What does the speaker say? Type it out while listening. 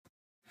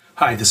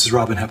Hi, this is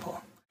Robin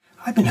Heppel.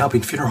 I've been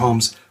helping funeral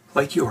homes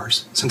like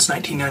yours since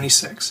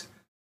 1996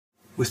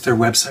 with their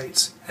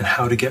websites and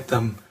how to get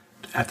them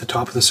at the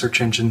top of the search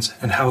engines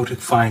and how to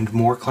find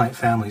more client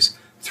families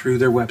through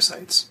their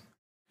websites.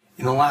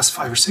 In the last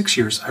 5 or 6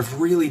 years, I've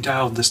really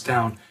dialed this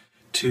down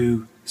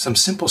to some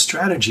simple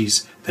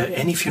strategies that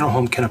any funeral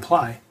home can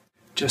apply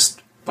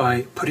just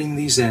by putting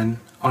these in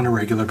on a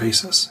regular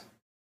basis.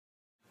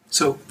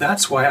 So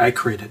that's why I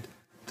created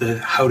the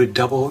How to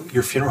Double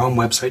Your Funeral Home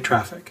Website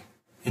Traffic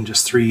in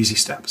just 3 easy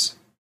steps.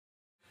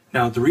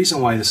 Now, the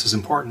reason why this is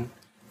important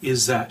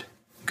is that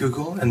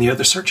Google and the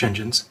other search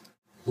engines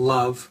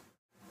love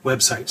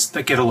websites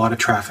that get a lot of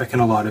traffic and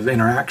a lot of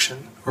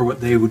interaction, or what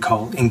they would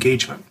call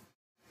engagement.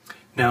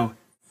 Now,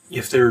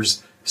 if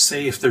there's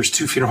 2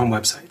 funeral home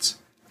websites,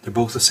 they're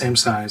both the same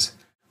size,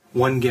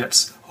 one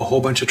gets a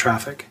whole bunch of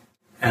traffic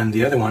and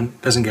the other one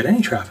doesn't get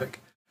any traffic,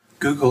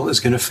 Google is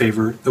going to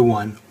favor the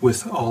one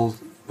with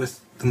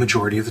the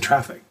majority of the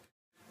traffic.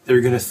 They're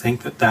going to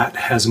think that that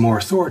has more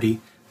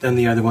authority than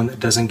the other one that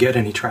doesn't get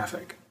any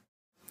traffic.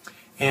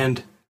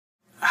 And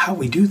how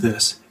we do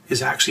this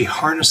is actually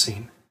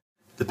harnessing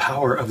the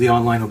power of the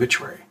online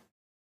obituary,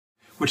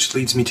 which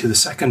leads me to the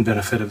second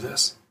benefit of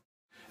this.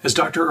 As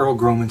Dr. Earl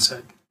Groman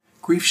said,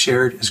 grief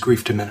shared is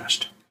grief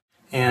diminished.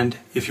 And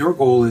if your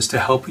goal is to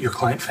help your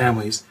client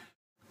families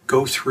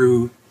go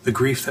through the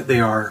grief that they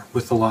are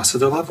with the loss of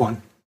their loved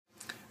one,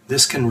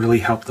 this can really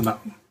help them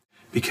out.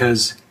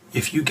 Because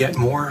if you get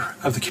more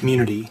of the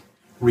community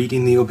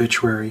reading the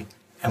obituary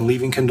and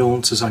leaving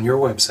condolences on your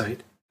website,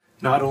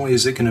 not only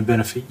is it going to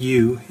benefit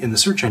you in the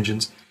search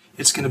engines,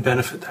 it's going to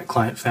benefit that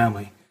client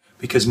family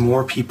because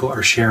more people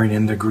are sharing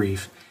in their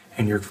grief,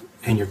 and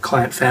your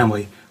client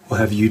family will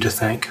have you to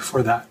thank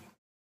for that.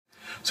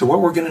 So what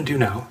we're going to do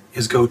now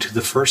is go to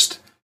the first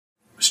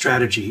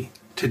strategy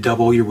to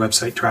double your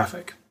website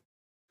traffic.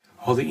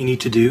 All that you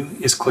need to do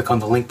is click on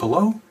the link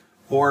below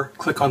or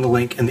click on the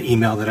link in the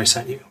email that I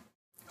sent you.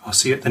 I'll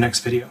see you at the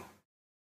next video.